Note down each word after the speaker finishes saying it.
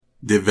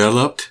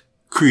Developed,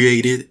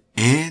 created,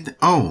 and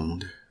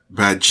owned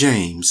by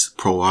James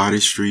Pro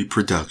Artistry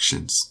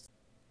Productions.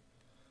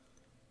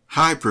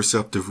 Hi,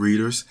 perceptive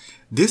readers.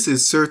 This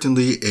is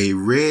certainly a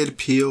red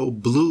pill,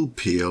 blue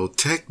pill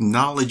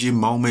technology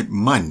moment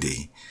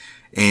Monday.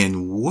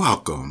 And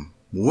welcome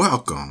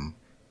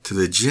to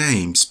the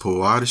James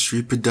Pro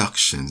Artistry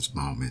Productions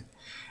moment.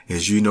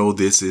 As you know,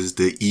 this is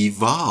the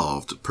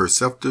Evolved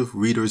Perceptive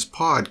Readers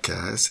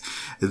podcast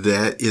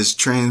that is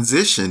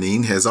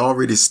transitioning, has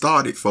already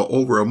started for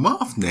over a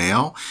month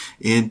now,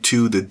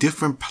 into the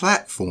different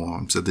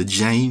platforms of the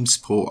James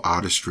Pro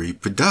Artistry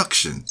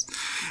Productions.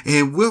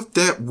 And with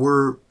that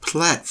word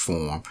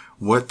platform,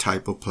 what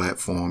type of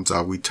platforms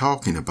are we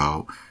talking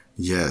about?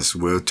 Yes,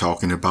 we're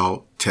talking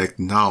about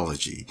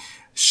technology,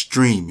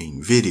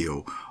 streaming,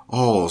 video,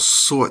 all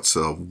sorts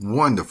of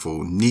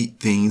wonderful, neat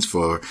things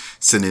for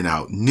sending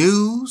out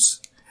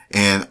news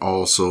and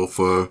also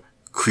for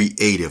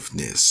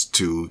creativeness,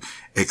 to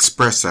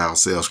express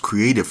ourselves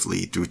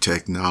creatively through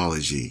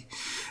technology.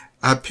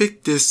 I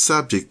picked this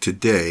subject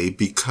today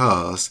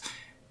because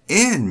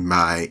in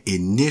my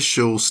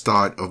initial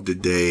start of the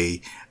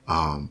day,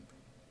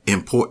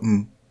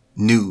 important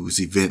news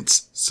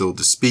events, so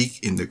to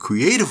speak, in the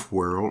creative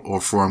world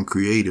or from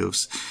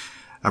creatives,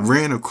 I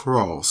ran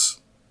across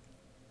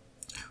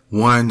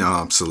one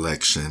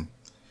selection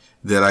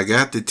that I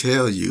got to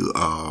tell you,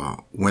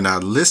 when I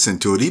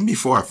listened to it, even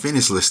before I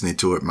finished listening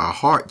to it, my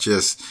heart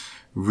just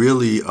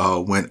really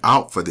went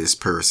out for this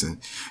person.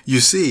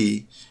 You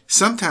see,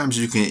 sometimes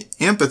you can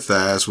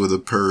empathize with a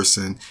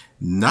person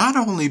not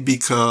only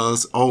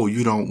because,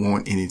 you don't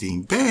want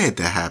anything bad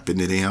to happen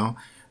to them,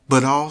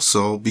 but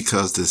also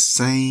because the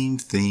same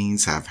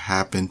things have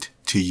happened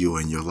to you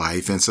in your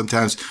life, and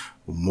sometimes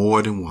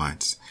more than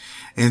once.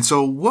 And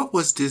so what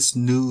was this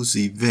news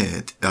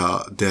event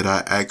that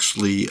I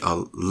actually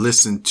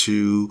listened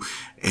to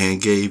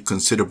and gave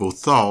considerable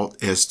thought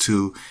as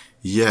to,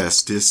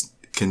 yes, this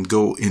can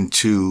go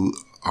into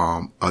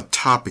a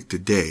topic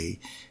today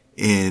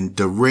in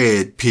the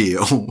red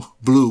pill,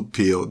 blue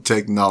pill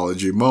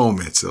technology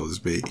moment, so to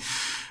speak.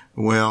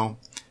 Well,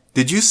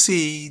 did you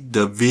see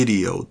the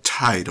video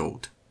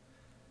titled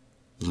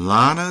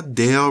Lana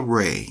Del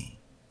Rey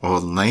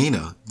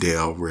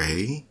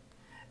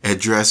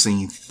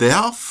addressing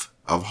theft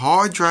of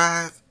hard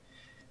drive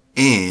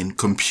and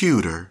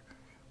computer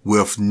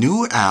with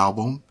new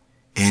album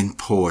and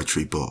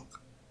poetry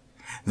book?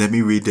 Let me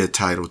read that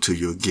title to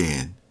you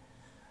again.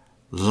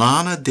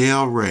 Lana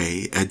Del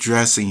Rey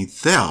addressing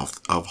theft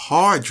of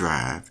hard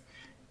drive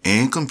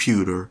and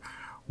computer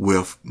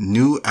with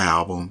new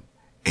album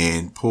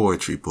and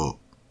poetry book.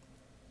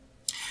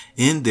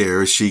 In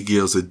there, she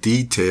gives a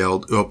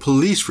detailed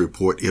police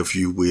report, if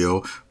you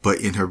will, but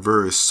in her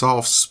very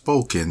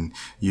soft-spoken,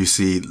 you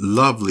see,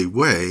 lovely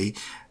way,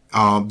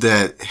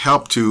 that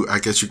helped to, I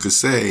guess you could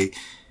say,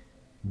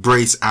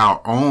 brace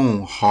our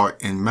own heart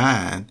and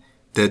mind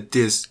that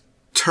this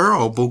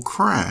terrible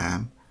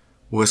crime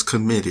was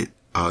committed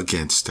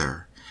against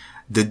her.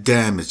 The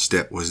damage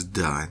that was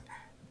done,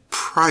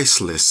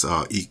 priceless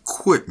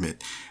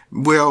equipment.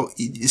 Well,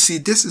 you see,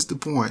 this is the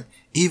point.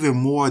 Even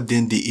more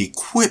than the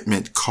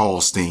equipment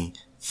costing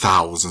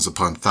thousands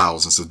upon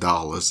thousands of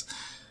dollars,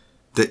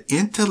 the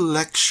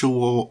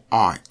intellectual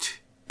art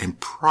and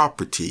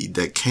property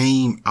that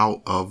came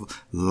out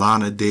of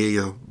Lana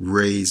Del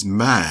Rey's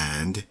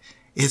mind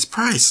is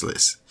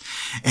priceless.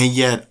 And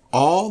yet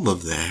all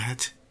of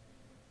that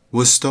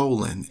was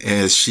stolen,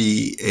 as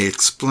she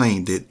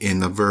explained it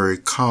in a very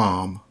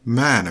calm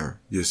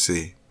manner, you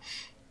see.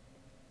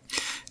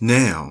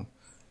 Now,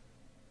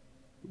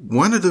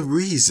 one of the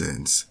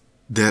reasons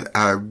that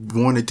I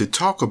wanted to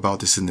talk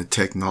about this in the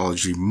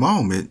technology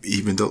moment,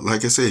 even though,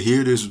 like I said, here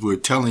it is,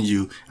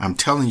 I'm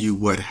telling you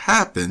what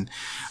happened.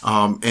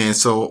 And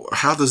so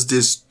how does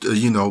this,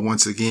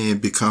 once again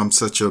become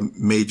such a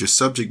major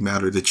subject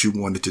matter that you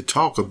wanted to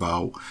talk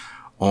about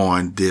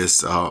on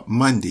this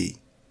Monday,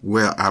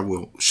 where I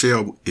will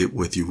share it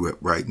with you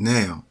right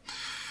now?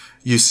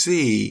 You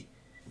see,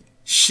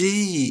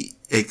 she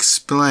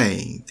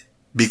explained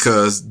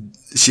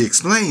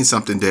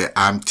something that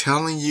I'm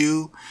telling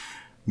you,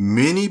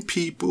 many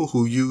people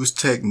who use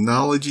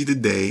technology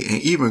today,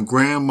 and even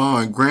grandma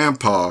and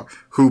grandpa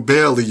who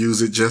barely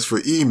use it just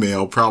for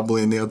email,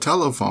 probably in their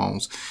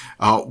telephones,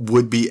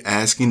 would be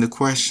asking the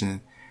question,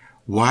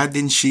 why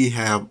didn't she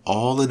have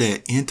all of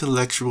that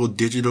intellectual,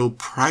 digital,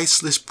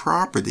 priceless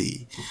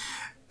property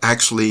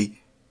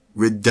actually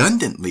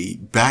redundantly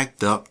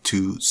backed up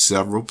to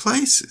several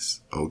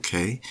places?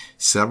 Okay.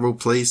 Several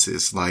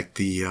places like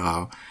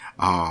the,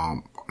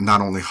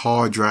 not only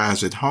hard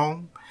drives at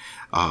home,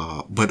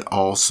 but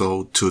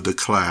also to the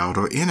cloud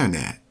or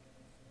internet.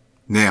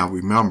 Now,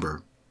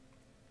 remember,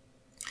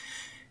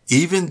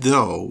 even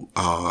though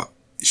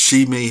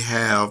she may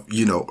have,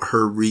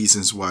 her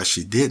reasons why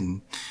she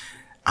didn't,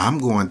 I'm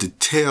going to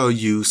tell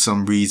you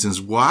some reasons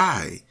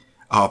why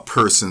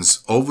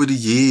persons over the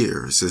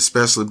years,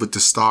 especially with the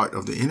start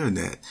of the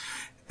internet,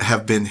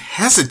 have been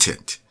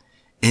hesitant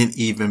in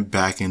even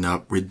backing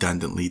up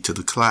redundantly to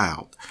the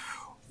cloud.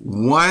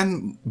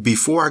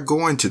 Before I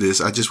go into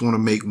this, I just want to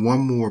make one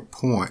more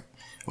point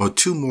or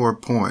two more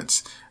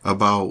points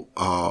about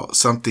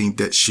something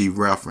that she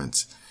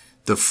referenced.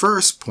 The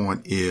first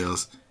point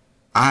is,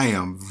 I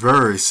am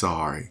very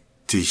sorry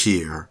to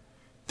hear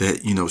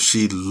that,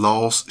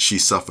 she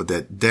suffered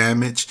that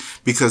damage,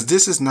 because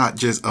this is not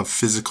just a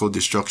physical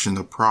destruction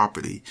of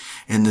property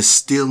and the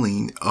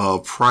stealing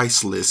of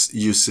priceless,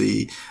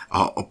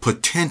 a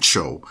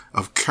potential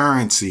of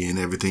currency and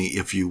everything,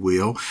 if you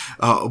will.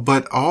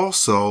 But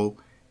also,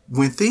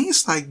 when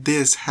things like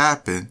this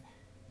happen,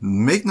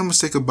 make no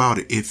mistake about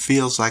it, it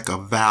feels like a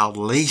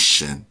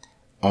violation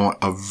on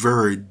a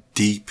very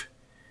deep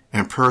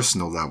and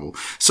personal level.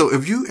 So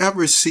if you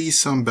ever see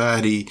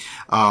somebody,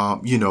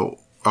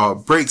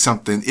 break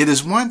something, it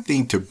is one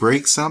thing to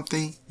break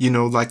something,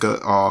 like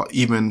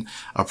even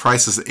a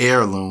priceless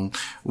heirloom,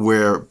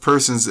 where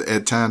persons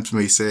at times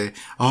may say,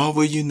 oh,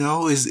 well,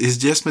 it's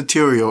just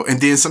material. And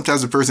then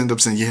sometimes the person ends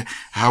up saying, yeah,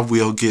 I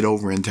will get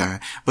over in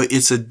time. But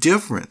it's a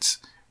difference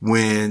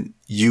when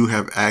you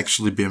have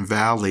actually been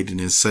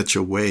violated in such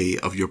a way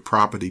of your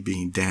property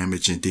being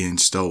damaged and then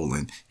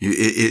stolen.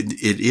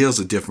 It is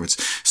a difference.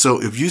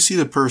 So if you see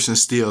the person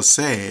still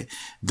sad,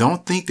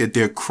 don't think that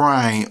they're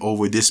crying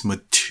over this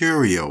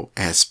material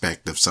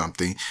aspect of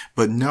something,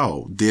 but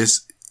no,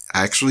 this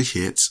actually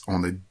hits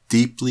on a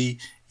deeply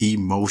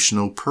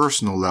emotional,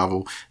 personal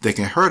level that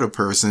can hurt a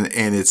person,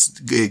 and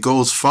it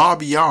goes far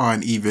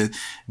beyond even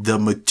the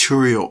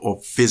material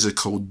or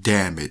physical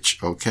damage.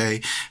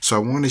 Okay, so I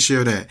want to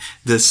share that.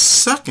 The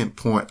second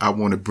point I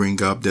want to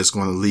bring up that's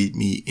going to lead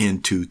me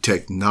into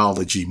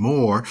technology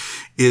more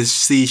is,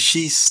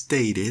 she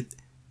stated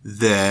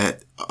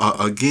that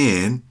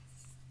again,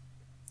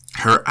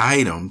 her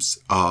items,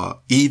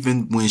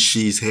 even when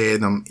she's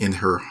had them in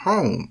her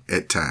home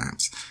at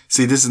times.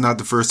 See, this is not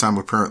the first time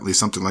apparently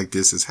something like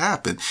this has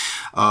happened.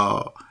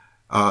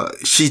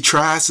 She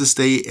tries to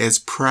stay as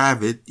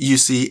private,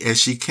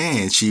 as she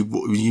can. She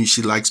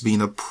likes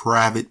being a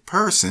private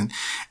person.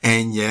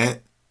 And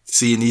yet,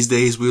 see, in these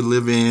days we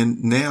live in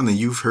now, and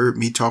you've heard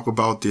me talk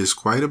about this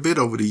quite a bit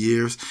over the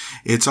years,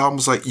 it's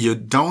almost like you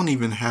don't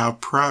even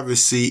have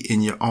privacy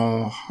in your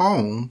own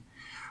home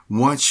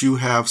once you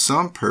have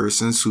some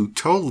persons who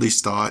totally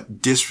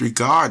start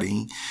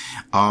disregarding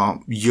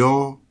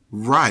your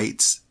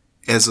rights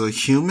as a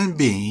human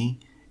being,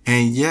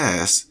 and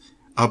yes,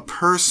 a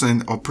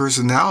person or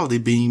personality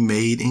being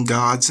made in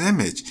God's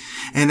image.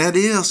 And that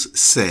is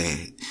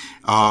sad,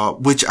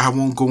 which I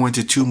won't go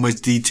into too much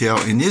detail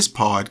in this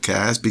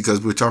podcast because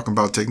we're talking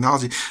about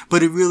technology,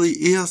 but it really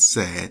is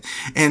sad.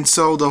 And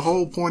so the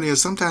whole point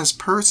is, sometimes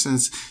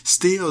persons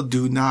still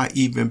do not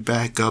even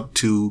back up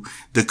to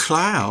the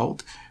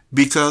cloud.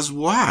 Because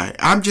why?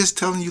 I'm just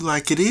telling you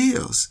like it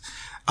is.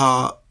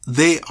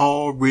 They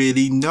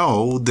already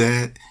know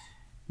that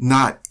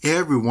not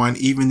everyone,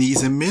 even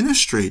these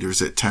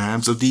administrators at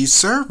times of these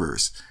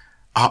servers,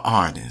 are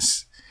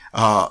honest.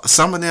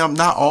 Some of them,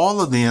 not all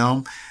of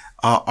them,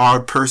 are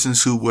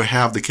persons who will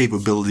have the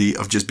capability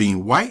of just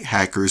being white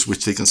hackers,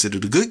 which they consider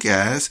the good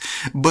guys.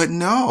 But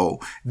no,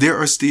 there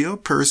are still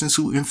persons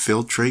who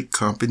infiltrate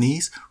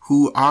companies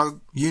who are,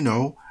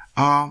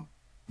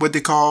 what they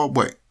call,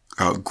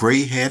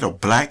 gray hat or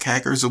black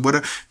hackers or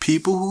whatever,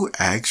 people who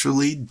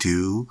actually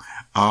do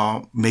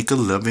make a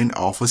living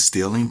off of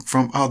stealing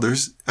from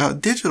others'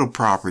 digital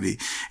property.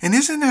 And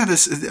isn't that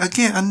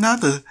again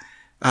another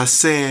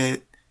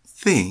sad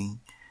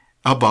thing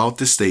about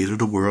the state of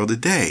the world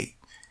today?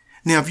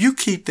 Now, if you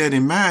keep that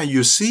in mind,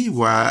 you'll see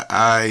why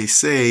I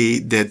say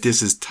that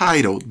this is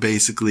titled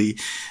basically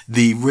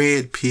the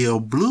red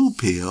pill, blue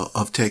pill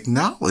of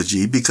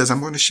technology, because I'm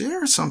going to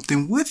share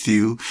something with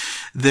you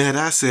that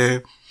I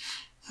said,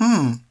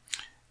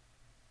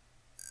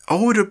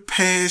 over the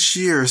past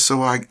year or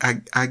so, I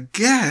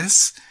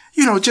guess,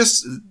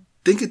 just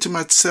thinking to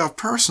myself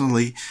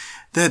personally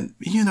that,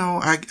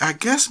 I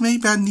guess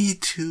maybe I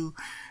need to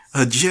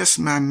adjust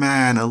my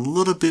mind a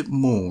little bit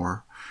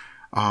more,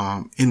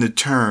 in the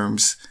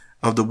terms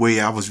of the way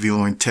I was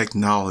viewing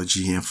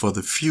technology and for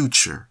the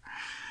future,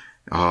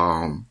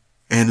 and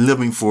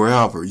living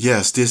forever.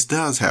 Yes, this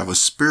does have a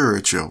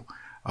spiritual,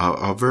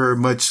 a very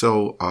much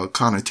so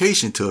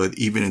connotation to it,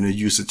 even in the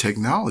use of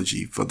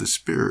technology for the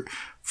spirit,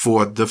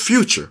 for the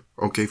future.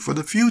 Okay, for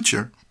the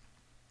future.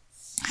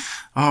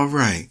 All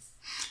right.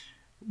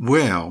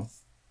 Well,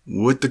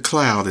 with the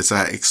cloud, as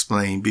I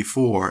explained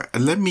before,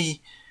 let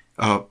me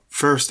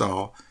first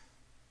off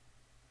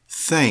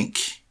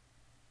thank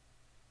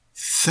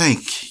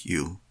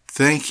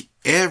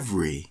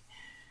every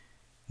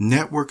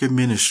network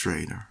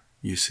administrator,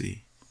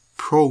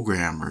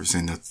 programmers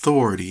and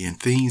authority and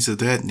things of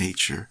that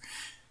nature,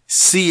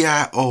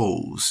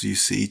 CIOs,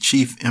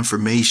 chief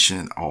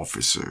information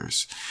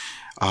officers,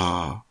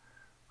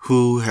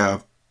 who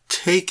have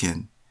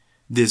taken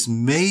this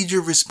major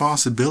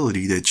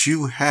responsibility that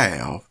you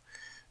have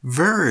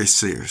very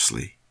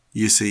seriously.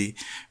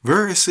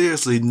 Very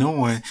seriously,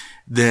 knowing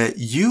that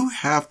you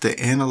have to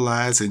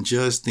analyze and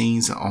judge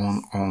things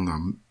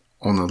on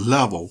a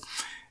level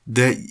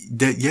that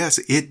yes,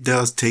 it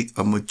does take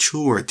a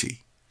maturity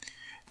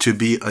to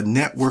be a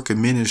network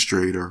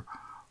administrator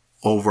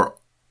over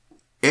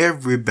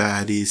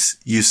everybody's,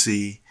 you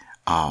see,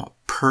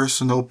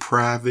 personal,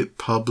 private,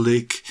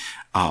 public,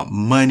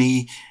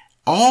 money,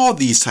 all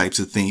these types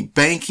of things,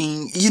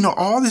 banking,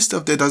 all this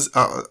stuff that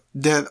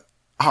that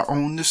are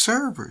on the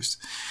servers.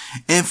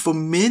 And for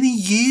many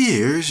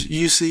years,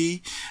 you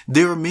see,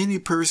 there are many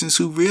persons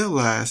who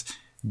realize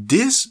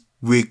this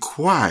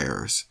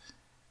requires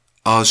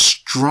a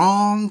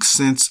strong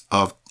sense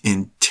of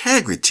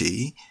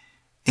integrity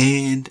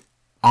and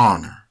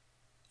honor.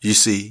 You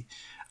see,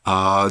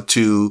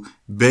 to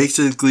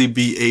basically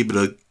be able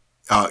to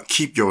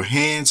keep your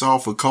hands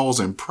off of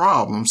causing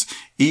problems,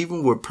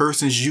 even with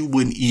persons you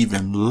wouldn't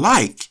even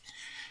like,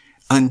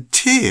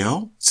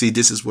 until, see,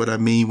 this is what I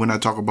mean when I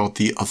talk about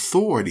the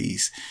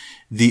authorities.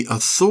 The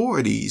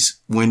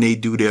authorities, when they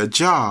do their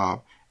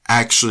job,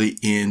 actually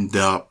end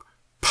up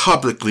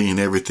publicly and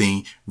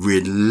everything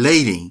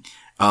relating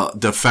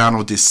the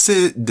final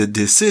the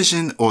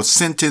decision or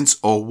sentence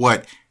or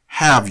what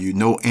have you,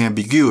 no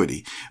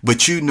ambiguity.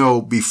 But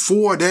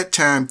before that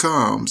time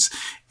comes,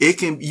 you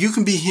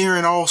can be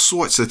hearing all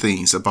sorts of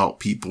things about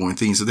people and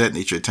things of that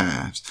nature at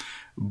times.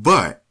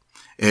 But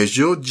as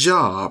your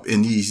job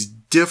in these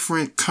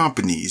different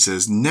companies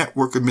as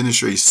network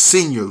administrators,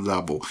 senior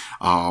level,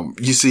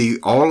 you see,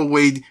 all the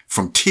way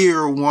from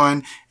tier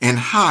 1 and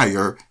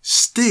higher,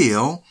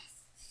 still,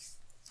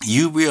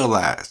 you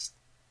realize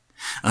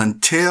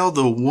until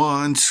the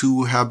ones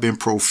who have been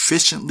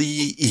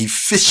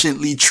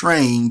efficiently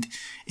trained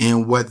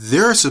in what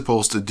they're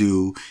supposed to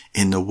do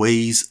in the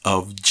ways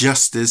of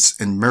justice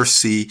and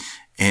mercy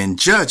and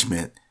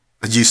judgment,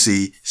 you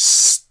see,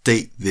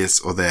 state this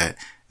or that,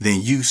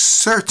 then you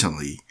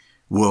certainly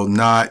will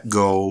not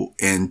go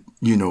and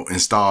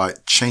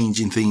start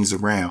changing things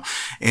around.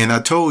 And I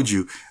told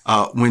you,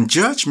 when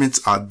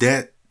judgments are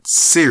that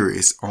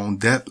serious on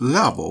that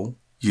level,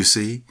 you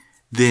see,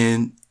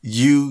 then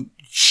you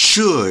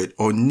should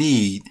or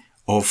need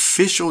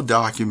official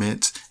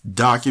documents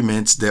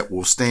that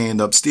will stand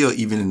up still,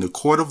 even in the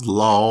court of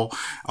law,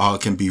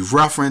 can be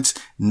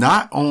referenced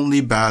not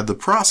only by the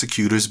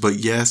prosecutors, but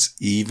yes,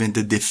 even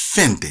the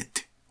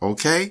defendant.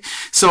 Okay.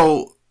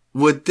 So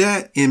with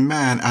that in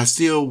mind, I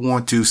still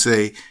want to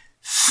say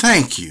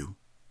thank you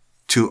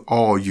to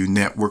all you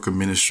network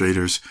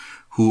administrators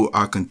who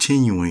are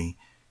continuing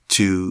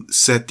to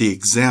set the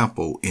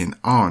example in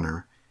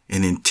honor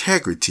and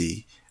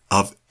integrity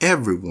of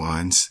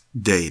everyone's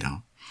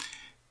data.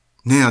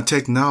 Now,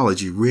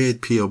 technology,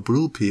 red pill,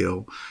 blue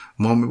pill,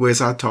 moment where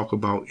I talk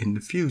about in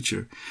the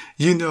future.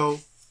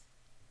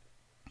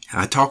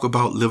 I talk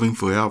about living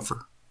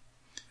forever.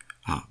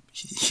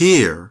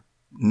 Here,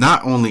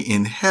 not only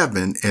in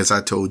heaven, as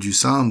I told you,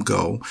 some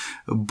go,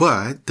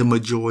 but the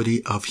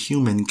majority of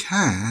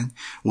humankind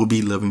will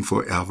be living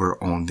forever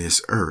on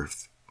this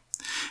earth.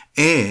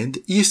 And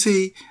you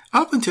see,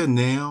 up until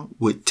now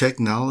with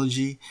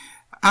technology,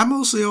 I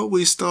mostly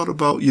always thought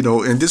about,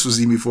 and this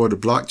was even before the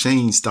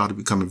blockchain started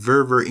becoming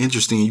very, very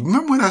interesting. You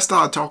remember when I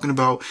started talking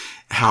about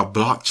how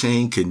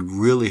blockchain can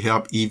really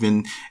help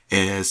even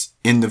as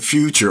in the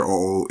future,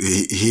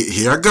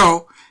 here I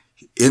go,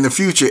 in the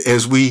future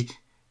as we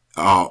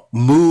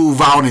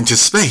move out into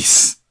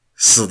space,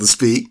 so to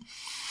speak,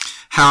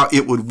 how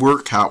it would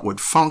work, how it would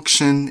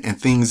function, and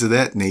things of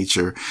that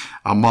nature.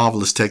 A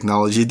marvelous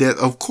technology that,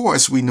 of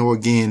course, we know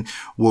again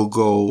will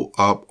go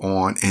up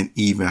on an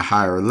even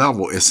higher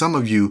level. As some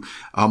of you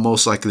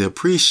most likely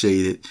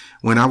appreciated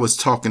when I was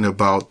talking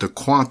about the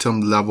quantum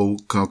level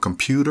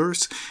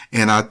computers,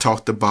 and I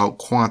talked about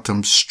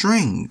quantum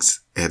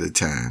strings at a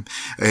time.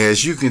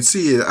 As you can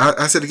see,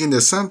 I said again,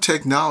 there's some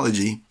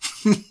technology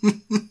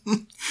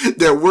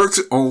that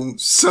works on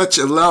such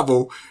a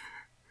level.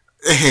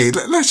 Hey,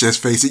 let's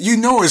just face it.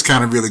 It's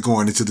kind of really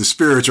going into the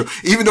spiritual,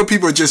 even though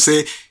people just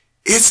say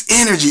it's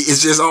energy.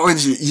 It's just all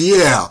energy.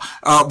 Yeah.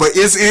 But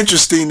it's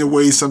interesting the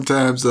way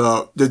sometimes,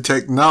 the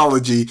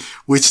technology,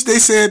 which they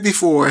said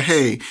before,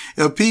 hey,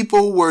 if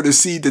people were to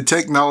see the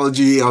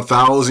technology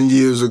 1,000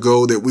 years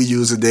ago that we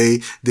use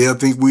today, they'll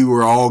think we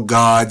were all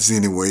gods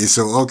anyway.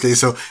 So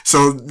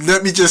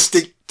let me just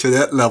stick to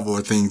that level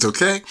of things.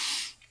 Okay.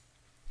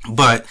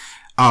 But,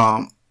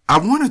 I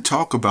want to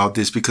talk about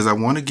this because I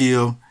want to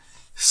give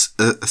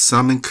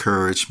some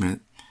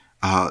encouragement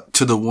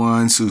to the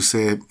ones who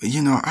said,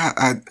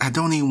 I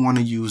don't even want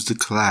to use the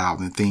cloud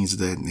and things of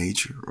that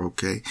nature.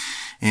 Okay.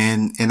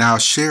 And I'll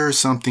share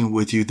something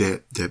with you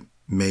that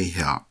may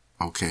help.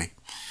 Okay.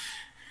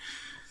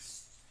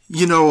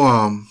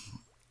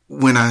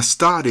 When I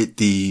started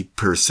the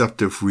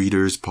Perceptive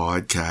Readers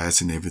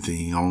podcast and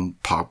everything on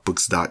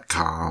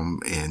popbooks.com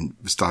and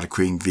started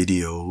creating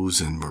videos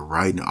and we're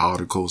writing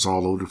articles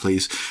all over the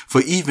place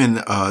for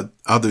even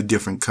other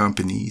different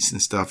companies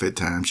and stuff at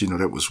times,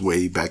 that was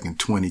way back in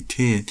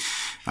 2010,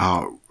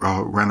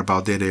 around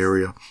about that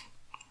area.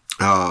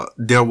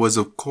 There was,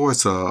 of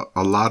course, a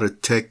lot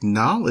of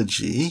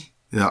technology,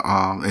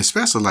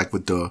 especially like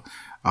with the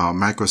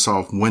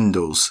Microsoft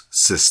Windows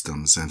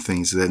systems and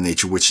things of that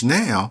nature, which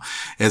now,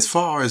 as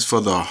far as for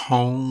the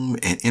home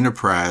and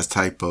enterprise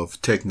type of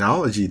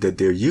technology that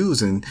they're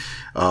using,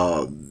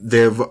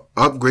 they've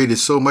upgraded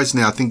so much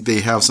now. I think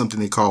they have something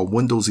they call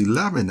Windows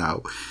 11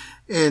 out.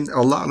 And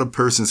a lot of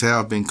persons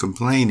have been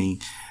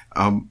complaining,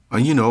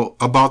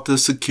 about the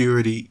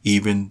security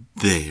even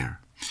there.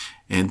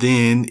 And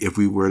then if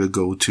we were to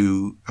go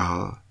to,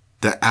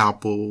 the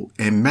Apple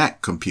and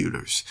Mac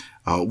computers,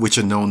 which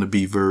are known to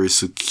be very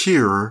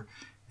secure,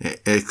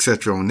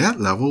 etc. on that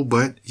level.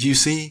 But you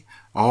see,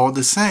 all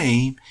the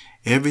same,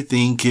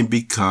 everything can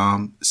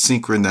become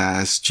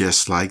synchronized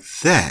just like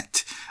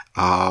that.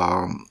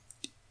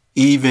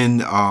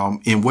 Even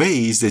in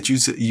ways that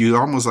you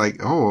almost like,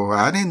 oh,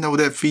 I didn't know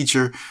that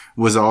feature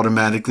was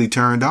automatically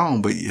turned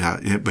on, but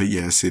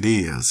yes, it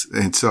is.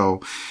 And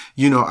so,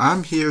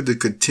 I'm here to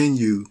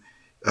continue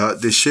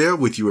to share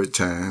with you at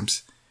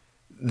times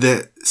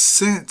that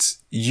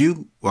since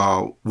you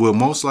will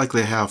most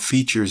likely have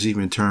features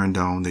even turned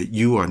on that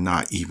you are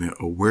not even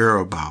aware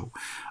about,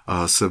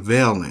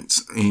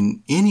 surveillance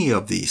in any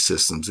of these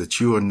systems that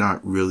you are not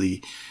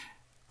really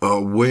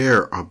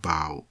aware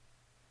about,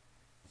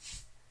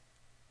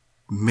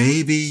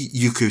 maybe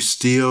you could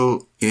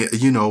still,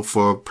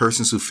 for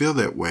persons who feel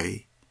that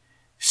way,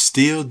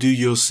 still do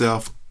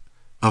yourself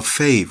a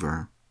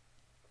favor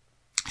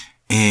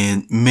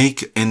and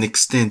make an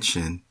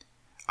extension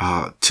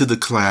to the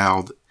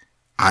cloud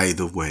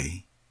either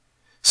way.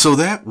 So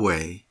that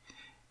way,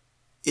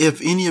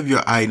 if any of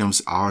your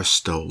items are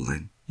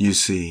stolen, you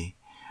see,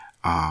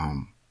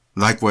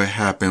 like what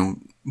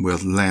happened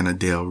with Lana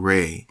Del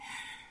Rey,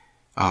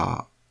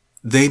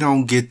 they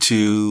don't get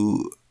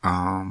to,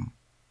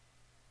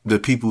 the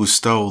people who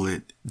stole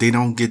it, they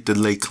don't get to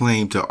lay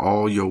claim to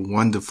all your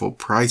wonderful,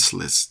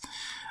 priceless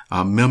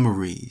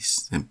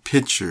memories and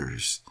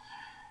pictures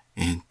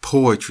and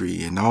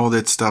poetry and all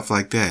that stuff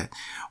like that,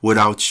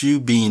 without you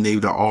being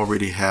able to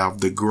already have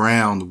the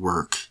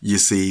groundwork, you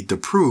see, to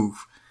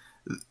prove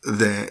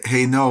that,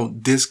 hey, no,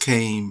 this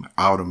came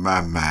out of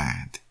my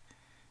mind.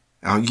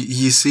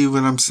 You see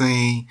what I'm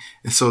saying?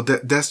 And so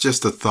that's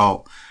just a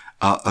thought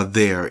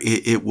there.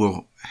 It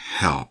will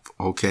help,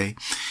 okay?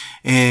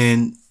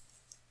 And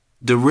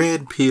the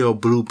red pill,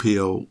 blue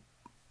pill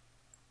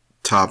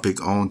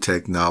topic on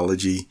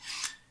technology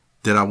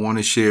that I want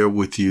to share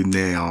with you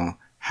now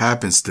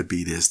happens to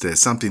be that's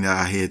something that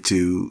I had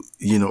to,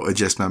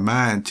 adjust my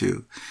mind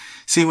to.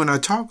 See, when I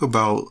talk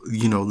about,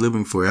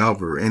 living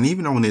forever and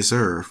even on this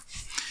earth,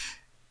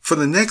 for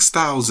the next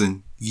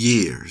 1,000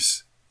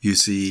 years, you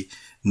see,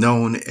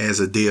 known as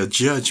a day of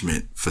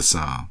judgment for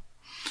some,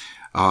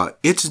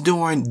 it's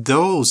during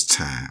those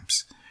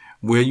times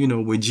where,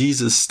 where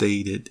Jesus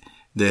stated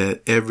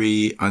that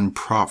every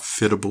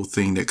unprofitable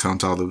thing that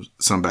comes out of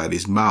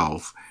somebody's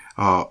mouth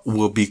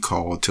will be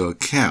called to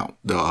account,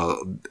 or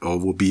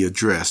will be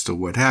addressed, or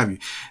what have you.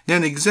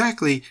 Then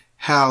exactly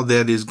how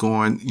that is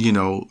going,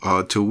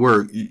 to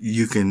work,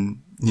 you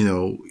can,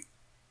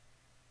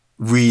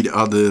 read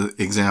other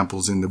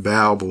examples in the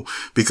Bible,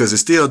 because it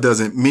still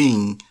doesn't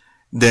mean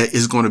that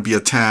it's going to be a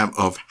time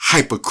of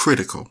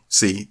hypercritical.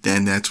 See,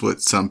 then that's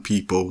what some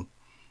people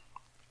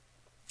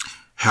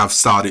have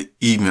started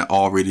even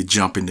already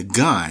jumping the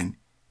gun,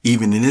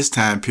 even in this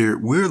time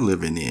period we're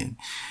living in.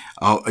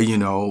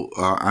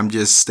 I'm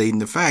just stating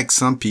the fact.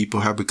 Some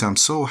people have become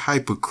so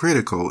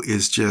hypercritical.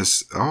 It's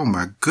just, oh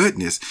my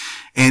goodness.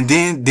 And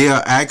then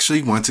they'll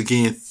actually once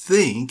again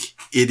think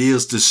it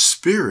is the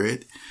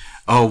spirit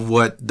of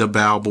what the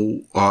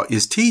Bible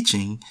is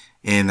teaching.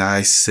 And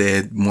I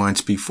said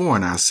once before,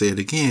 and I'll say it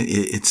again,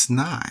 it's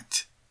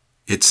not.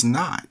 It's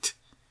not.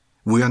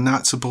 We are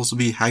not supposed to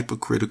be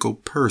hypercritical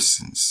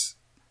persons.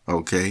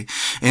 Okay.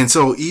 And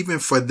so even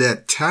for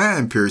that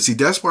time period, see,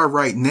 that's why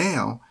right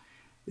now,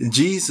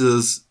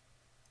 Jesus,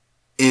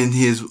 in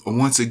his,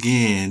 once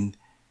again,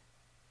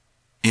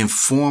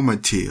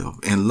 informative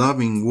and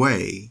loving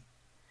way,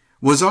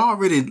 was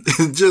already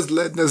just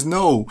letting us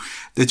know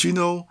that,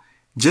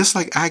 just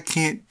like I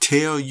can't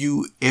tell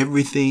you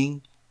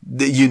everything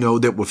that,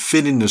 that would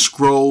fit in the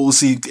scrolls.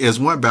 See, as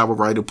one Bible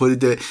writer put it,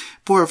 that,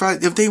 boy,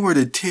 if they were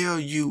to tell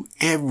you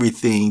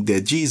everything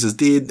that Jesus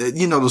did,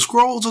 the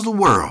scrolls of the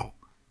world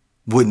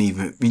wouldn't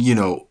even,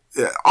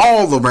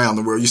 all around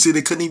the world. You see,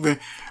 they couldn't even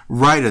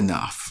write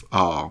enough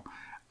for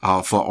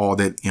all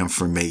that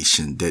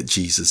information that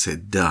Jesus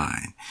had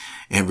done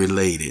and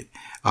related.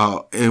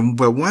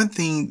 But one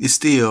thing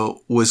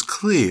still was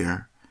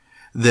clear,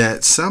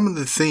 that some of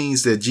the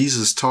things that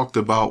Jesus talked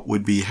about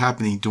would be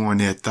happening during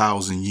that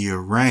 1,000-year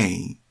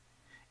reign,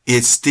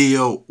 it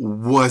still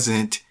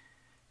wasn't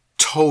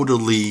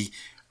totally,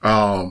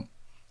 how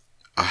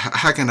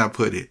can I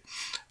put it,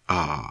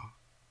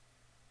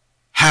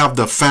 have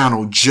the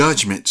final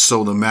judgment,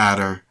 so the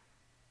matter,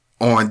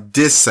 on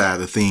this side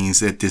of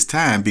things at this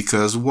time.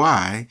 Because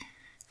why?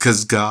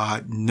 Because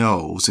God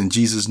knows, and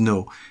Jesus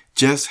knows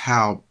just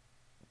how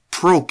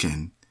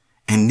broken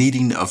and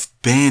needing of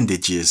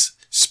bandages,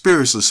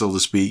 spiritually, so to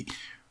speak,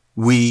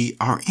 we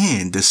are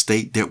in, the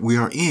state that we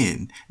are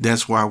in.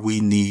 That's why we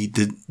need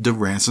the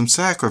ransom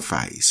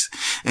sacrifice.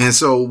 And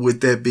so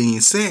with that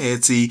being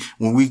said, see,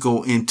 when we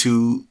go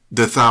into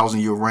the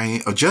 1,000-year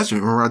reign of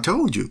judgment, remember I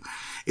told you,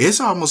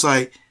 it's almost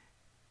like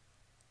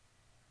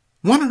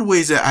one of the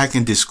ways that I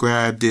can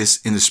describe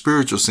this in a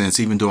spiritual sense,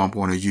 even though I'm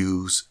going to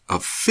use a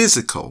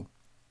physical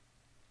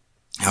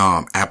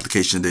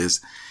application of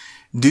this.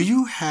 Do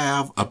you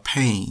have a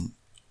pain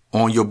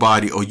on your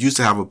body, or used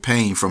to have a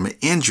pain from an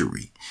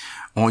injury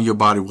on your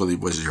body, whether it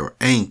was your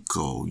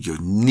ankle,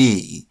 your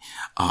knee,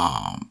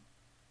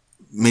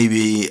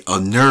 maybe a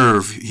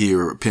nerve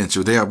here, pinch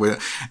or there.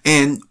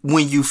 And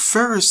when you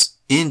first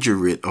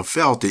injured it or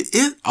felt it,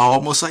 it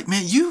almost like,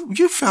 man,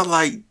 you felt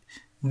like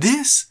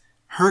this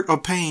hurt or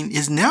pain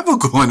is never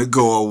going to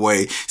go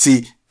away.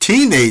 See,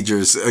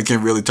 teenagers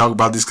can really talk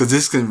about this, because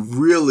this can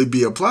really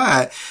be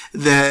applied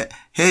that,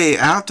 hey,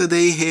 after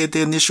they had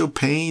the initial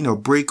pain or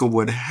break or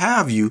what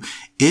have you,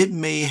 it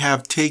may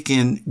have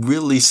taken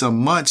really some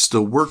months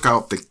to work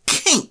out the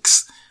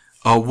kinks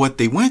of what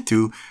they went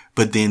through,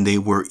 but then they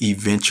were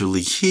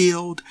eventually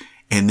healed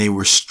and they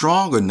were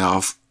strong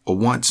enough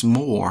once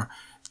more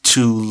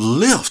to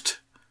lift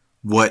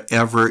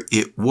whatever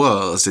it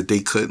was that they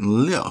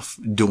couldn't lift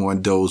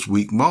during those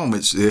weak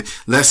moments.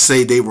 Let's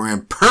say they were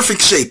in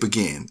perfect shape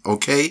again.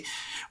 Okay.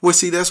 Well,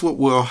 see, that's what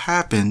will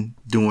happen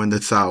during the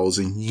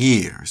 1,000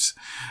 years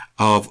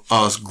of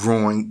us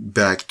growing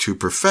back to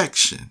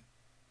perfection.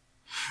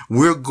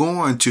 We're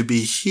going to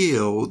be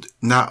healed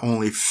not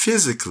only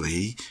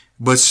physically,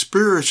 but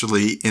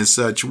spiritually in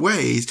such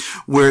ways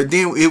where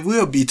then it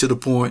will be to the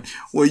point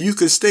where you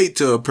could state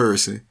to a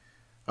person,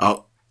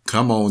 oh,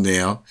 come on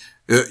now.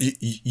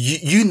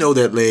 You know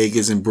that leg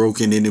isn't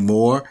broken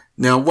anymore.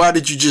 Now, why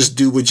did you just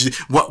do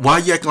why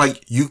you acting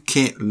like you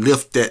can't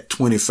lift that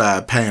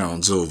 25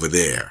 pounds over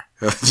there?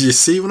 You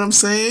see what I'm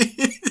saying?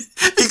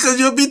 Because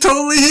you'll be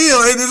totally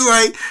healed. And it's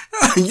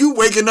like, you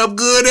waking up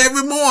good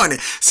every morning.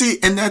 See,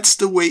 and that's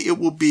the way it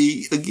will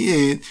be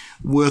again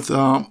with,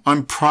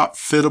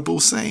 unprofitable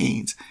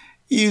sayings.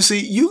 You see,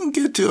 you can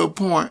get to a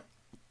point,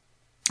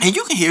 and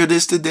you can hear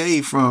this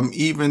today from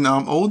even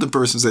older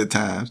persons at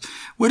times,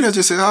 where they'll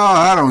just say, oh,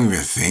 I don't even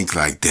think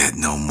like that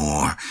no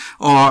more.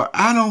 Or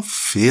I don't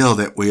feel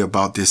that way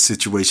about this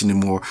situation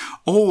anymore.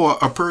 Or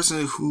a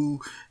person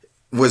who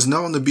was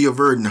known to be a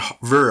very,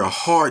 very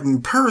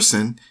hardened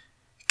person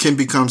can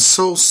become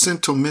so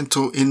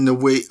sentimental in the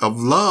way of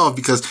love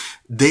because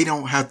they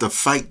don't have to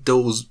fight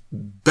those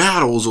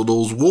battles or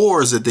those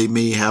wars that they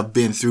may have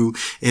been through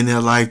in their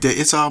life, that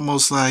it's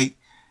almost like,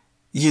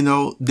 you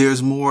know,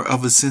 there's more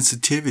of a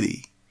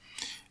sensitivity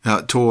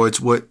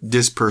towards what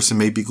this person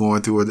may be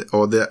going through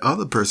or that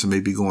other person may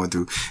be going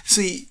through.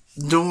 See,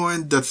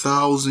 during the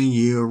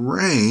 1,000-year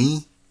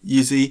reign,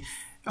 you see,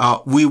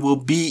 we will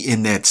be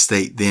in that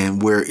state then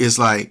where it's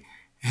like,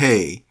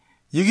 hey,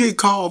 you get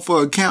called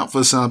for account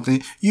for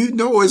something, you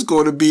know it's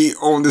going to be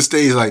on the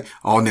stage like,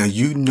 oh, now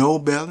you know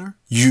better.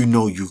 You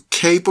know you're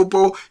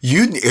capable.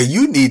 You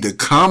need to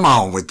come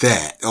on with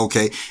that.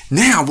 Okay.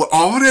 Now, with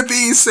all that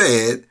being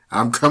said,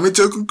 I'm coming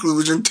to a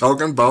conclusion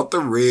talking about the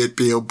red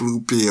pill,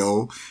 blue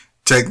pill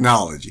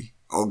technology.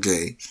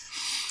 Okay.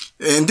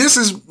 And this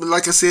is,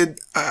 like I said,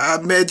 I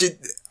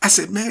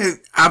said, man,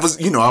 I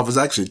was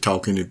actually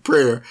talking in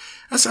prayer.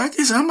 I said, I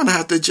guess I'm going to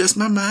have to adjust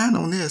my mind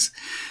on this.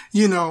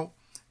 You know,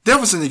 there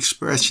was an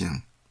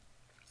expression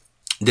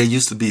that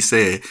used to be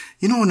said,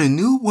 you know, in the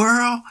new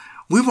world,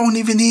 we won't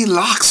even need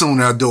locks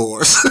on our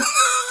doors.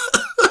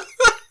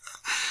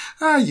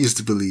 I used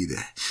to believe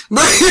that.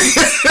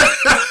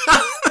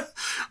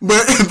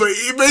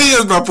 But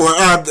here's my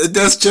point.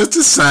 That's just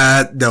a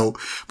side note.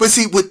 But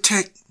see, with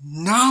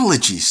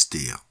technology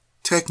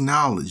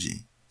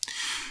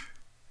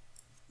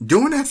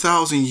during that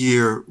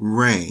 1,000-year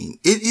reign,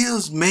 it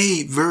is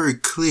made very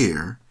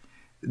clear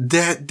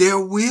that there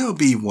will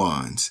be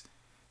ones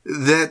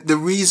that the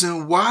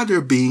reason why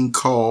they're being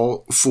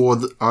called for,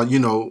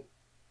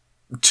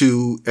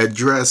 to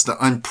address the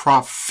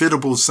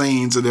unprofitable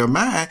sayings of their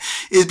mind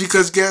is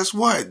because guess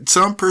what?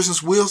 Some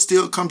persons will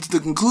still come to the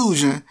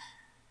conclusion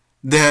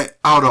that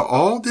out of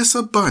all this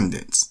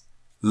abundance,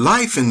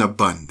 life in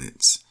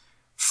abundance,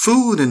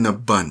 food in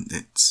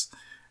abundance,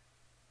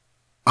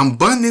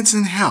 abundance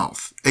in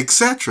health,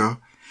 etc.,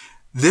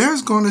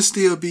 there's going to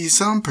still be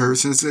some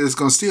persons that's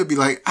going to still be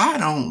like, I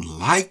don't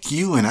like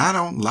you and I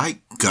don't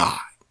like God.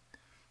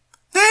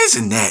 Now,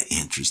 isn't that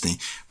interesting?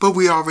 But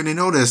we already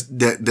know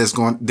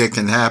that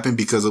can happen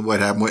because of what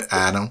happened with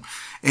Adam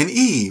and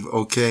Eve.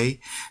 Okay.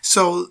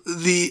 So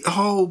the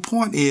whole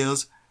point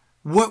is,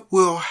 what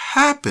will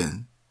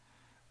happen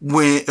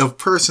when if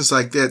persons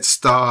like that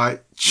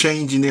start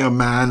changing their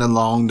mind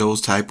along those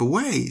type of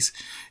ways?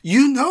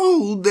 You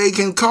know, they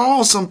can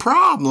cause some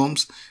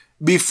problems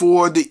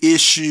before the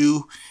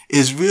issue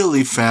is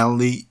really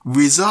finally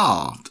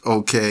resolved.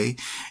 Okay.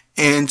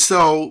 And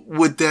so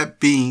with that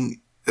being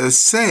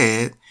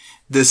said,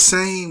 the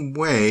same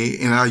way,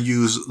 and I'll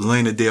use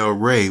Lana Del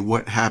Rey,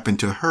 what happened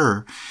to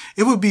her,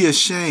 it would be a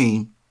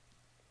shame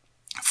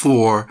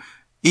for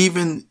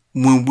even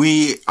when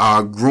we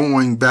are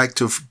growing back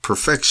to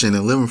perfection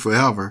and living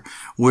forever,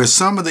 where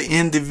some of the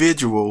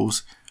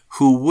individuals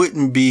who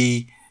wouldn't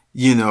be,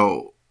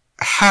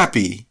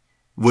 happy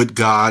with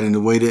God and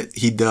the way that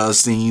he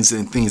does things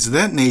and things of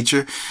that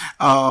nature,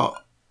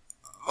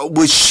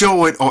 would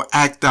show it or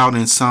act out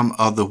in some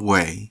other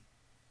way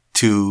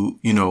to,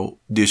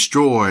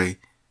 destroy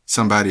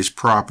somebody's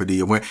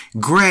property.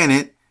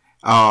 Granted,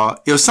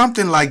 if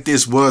something like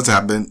this was to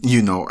happen,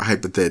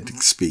 hypothetically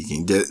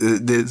speaking,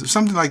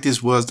 something like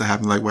this was to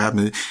happen, like what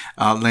happened to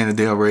Lana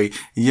Del Rey,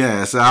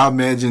 yes, I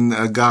imagine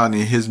God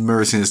in his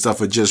mercy and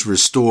stuff would just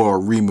restore or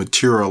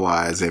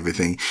rematerialize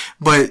everything.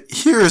 But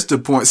here's the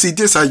point. See,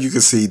 this how you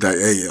can see that,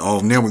 hey,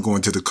 now we're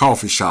going to the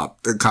coffee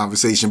shop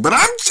conversation. But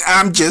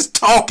I'm just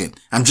talking.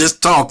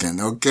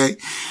 Okay,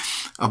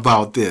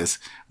 about this.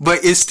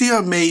 But it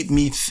still made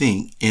me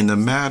think in the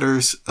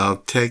matters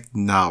of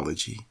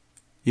technology.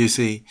 You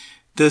see,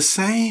 the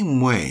same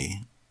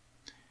way,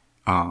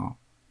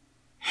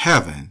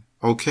 heaven,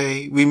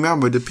 okay?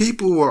 Remember, the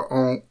people who are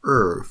on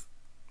earth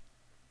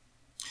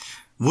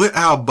with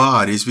our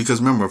bodies, because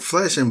remember,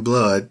 flesh and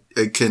blood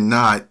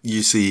cannot,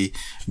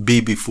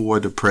 be before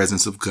the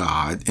presence of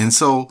God. And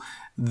so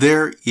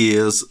there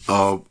is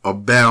a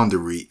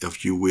boundary,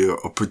 if you will,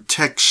 a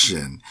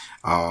protection,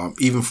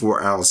 even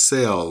for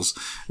ourselves,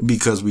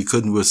 because we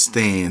couldn't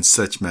withstand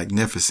such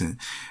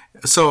magnificence.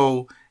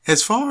 So,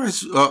 as far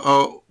as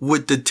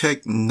with the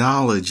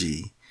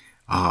technology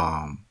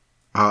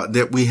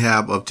that we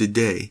have of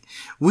today,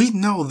 we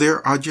know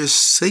there are just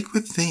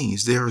sacred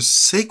things. There are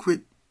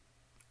sacred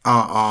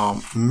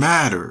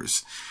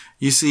matters.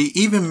 You see,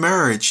 even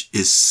marriage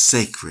is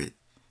sacred.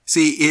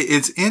 See,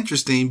 it's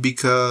interesting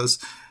because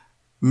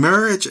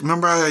marriage,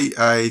 remember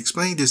I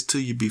explained this to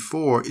you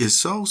before, is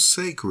so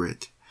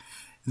sacred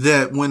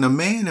that when a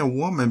man and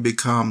woman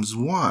becomes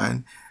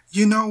one,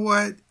 you know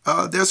what?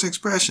 There's an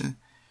expression.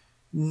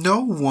 No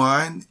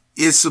one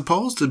is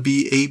supposed to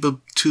be able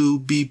to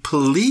be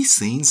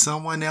policing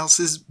someone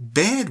else's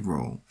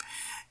bedroom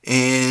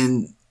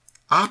and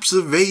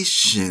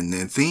observation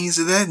and things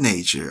of that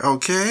nature.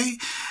 Okay.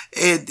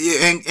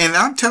 And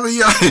I'm telling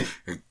you,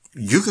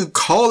 you can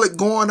call it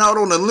going out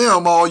on a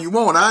limb all you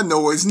want. I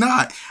know it's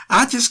not.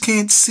 I just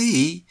can't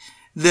see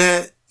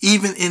that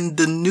even in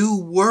the new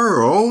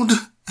world,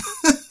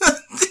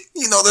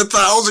 the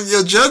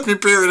 1,000-year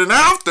judgment period and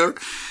after,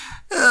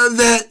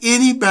 that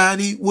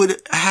anybody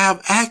would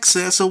have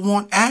access or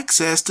want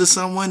access to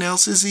someone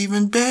else's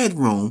even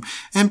bedroom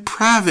and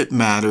private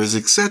matters,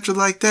 etc.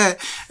 like that,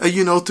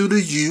 through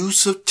the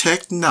use of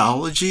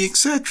technology,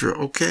 etc.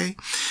 Okay.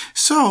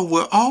 So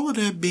with all of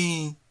that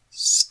being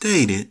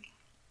stated,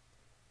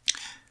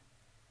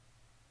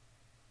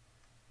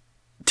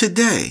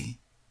 today,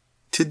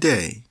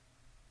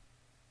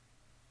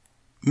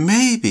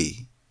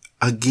 maybe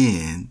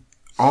again,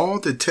 all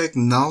the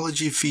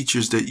technology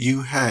features that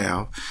you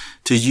have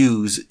to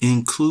use,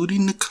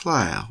 including the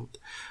cloud,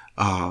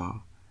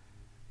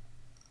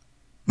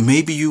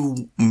 maybe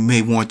you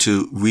may want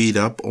to read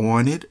up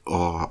on it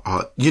or,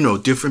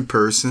 different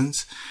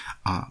persons,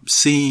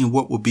 seeing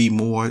what would be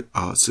more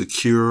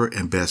secure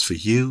and best for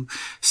you.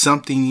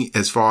 Something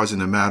as far as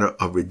in a matter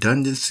of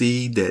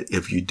redundancy, that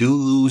if you do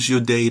lose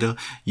your data,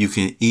 you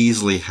can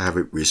easily have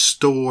it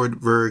restored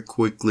very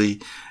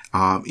quickly.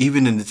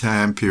 Even in the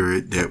time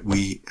period that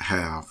we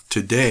have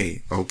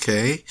today.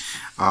 Okay.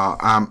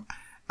 I'm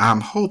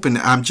hoping,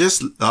 I'm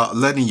just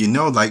letting you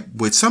know, like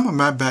with some of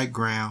my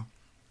background,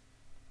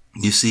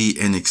 you see,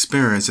 and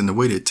experience and the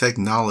way that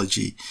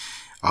technology,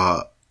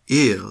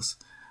 is,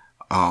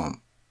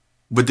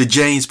 with the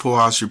James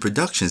Poetry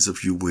Productions,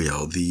 if you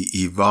will, the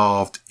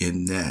evolved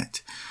in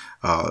that,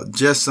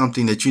 just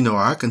something that,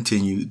 I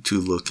continue to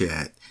look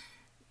at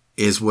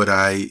is what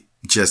I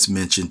just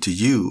mentioned to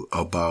you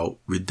about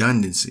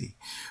redundancy,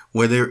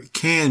 where there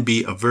can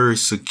be a very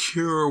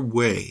secure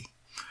way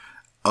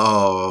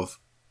of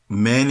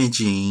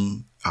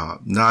managing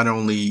not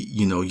only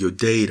your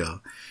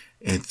data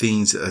and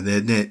things of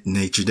that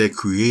nature, that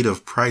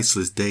creative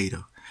priceless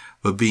data,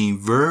 but being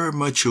very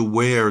much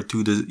aware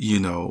through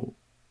the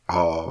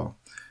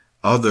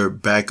other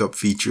backup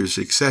features,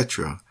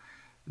 etc.,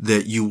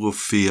 that you will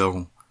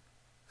feel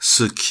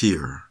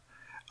secure.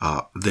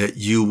 That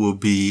you will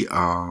be,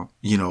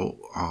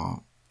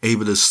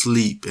 able to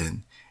sleep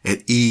and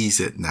at ease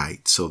at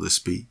night, so to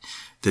speak,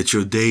 that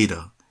your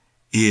data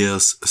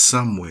is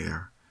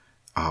somewhere,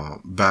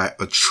 by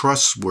a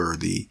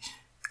trustworthy,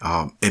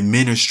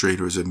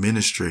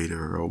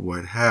 administrator or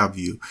what have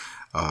you,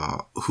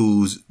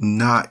 who's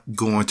not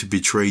going to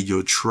betray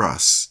your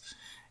trust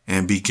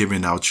and be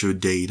giving out your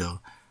data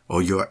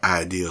or your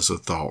ideas or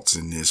thoughts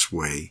in this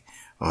way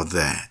or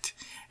that.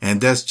 And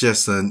that's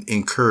just an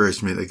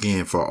encouragement,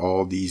 again, for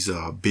all these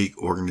big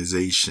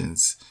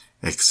organizations,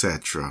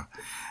 etc.,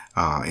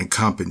 and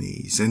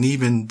companies, and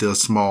even the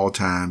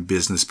small-time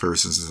business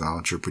persons and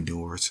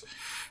entrepreneurs.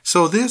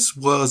 So this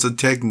was a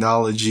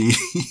technology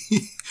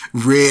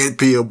red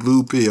pill,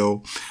 blue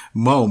pill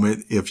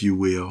moment, if you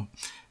will.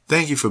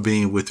 Thank you for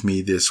being with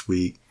me this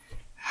week.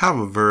 Have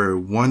a very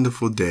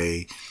wonderful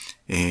day.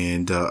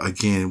 And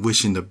again,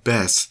 wishing the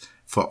best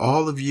for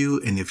all of you.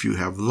 And if you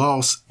have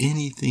lost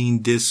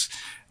anything this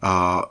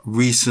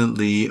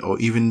recently or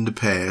even in the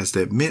past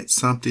that meant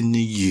something to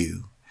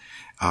you,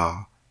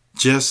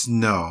 just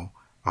know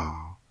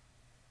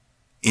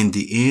in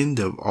the end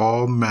of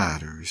all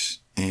matters,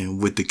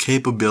 and with the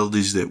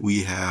capabilities that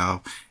we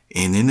have,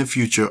 and in the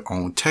future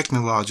on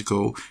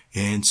technological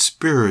and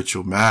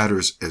spiritual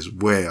matters as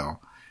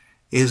well,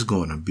 it's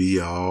going to be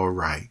all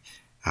right.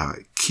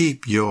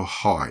 Keep your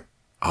heart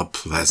a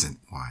pleasant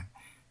one.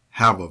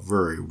 Have a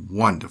very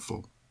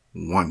wonderful,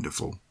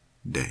 wonderful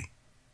day.